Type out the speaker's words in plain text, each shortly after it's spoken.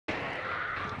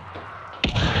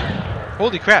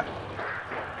Holy crap!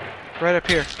 Right up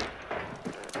here.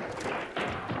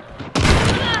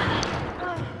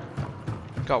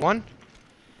 Got one.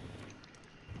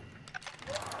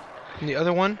 And the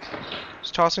other one is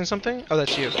tossing something. Oh,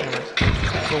 that's you. Anyway.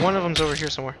 But one of them's over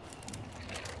here somewhere.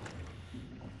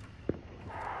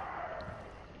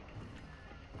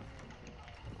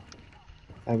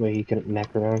 That way he couldn't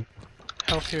neck around.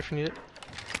 Health here if you need it.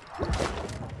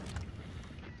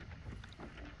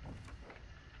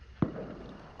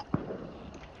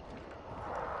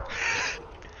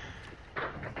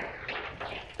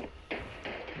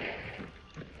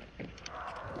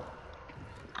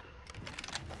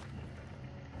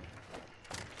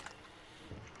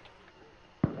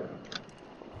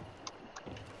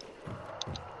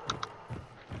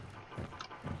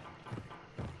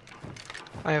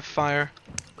 I have fire.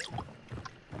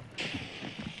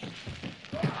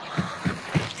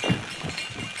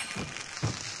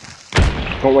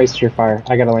 Don't waste your fire.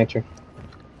 I got a lantern.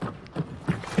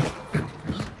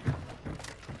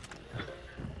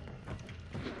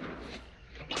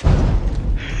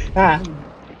 Ah!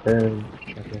 Burn.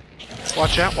 Okay.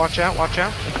 Watch out, watch out, watch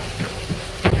out.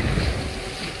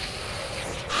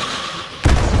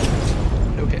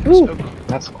 No hits. Ooh, Oh.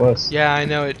 that's close. Yeah, I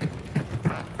know it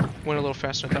went a little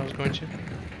faster than I thought it was going to.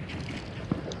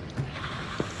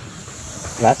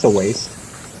 That's a waste.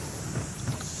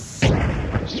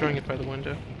 Just throwing it by the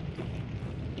window.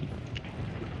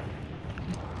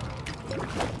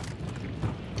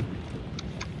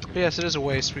 But yes, it is a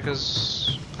waste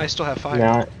because I still have fire.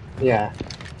 Now, yeah.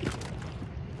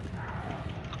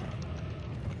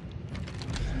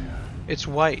 It's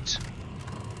white.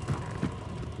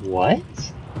 What?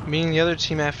 Meaning the other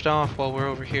team effed off while we're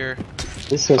over here.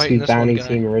 This must Fighting be this one bounty guy.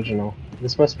 team original.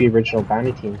 This must be original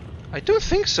bounty team. I don't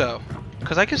think so.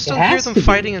 Because I could still It hear has them to be.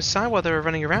 fighting inside while they were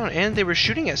running around, and they were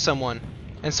shooting at someone,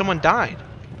 and someone died.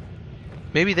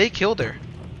 Maybe they killed her.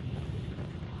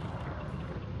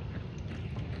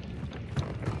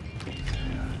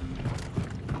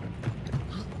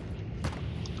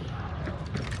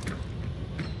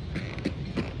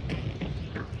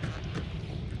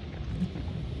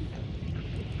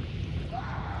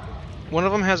 One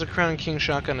of them has a Crown King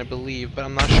shotgun, I believe, but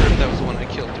I'm not sure if that was the one I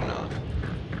killed or not.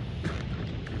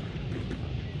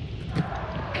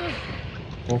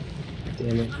 Oh,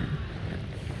 damn it.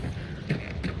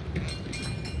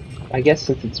 I guess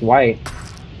since it's white,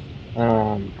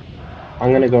 I'm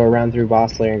gonna go around through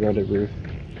boss layer and go to the roof.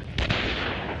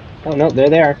 Oh no, they're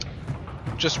there.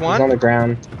 Just He's on one? the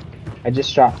ground. I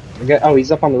just shot. Oh,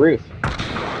 he's up on the roof.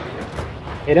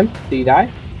 Hit him? Did he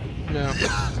die? No.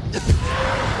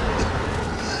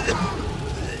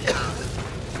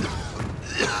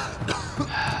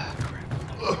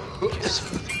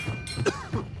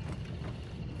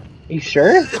 Are you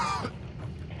sure?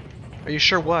 Are you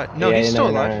sure what? No, Yeah, he's still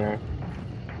alive. No.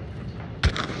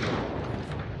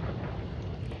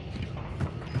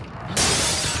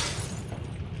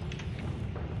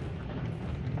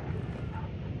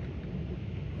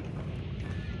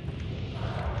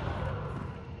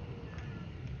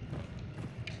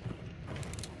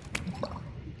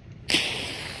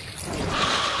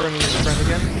 Burning his friend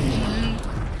again.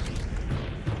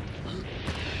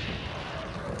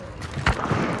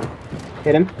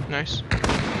 Hit him. Nice.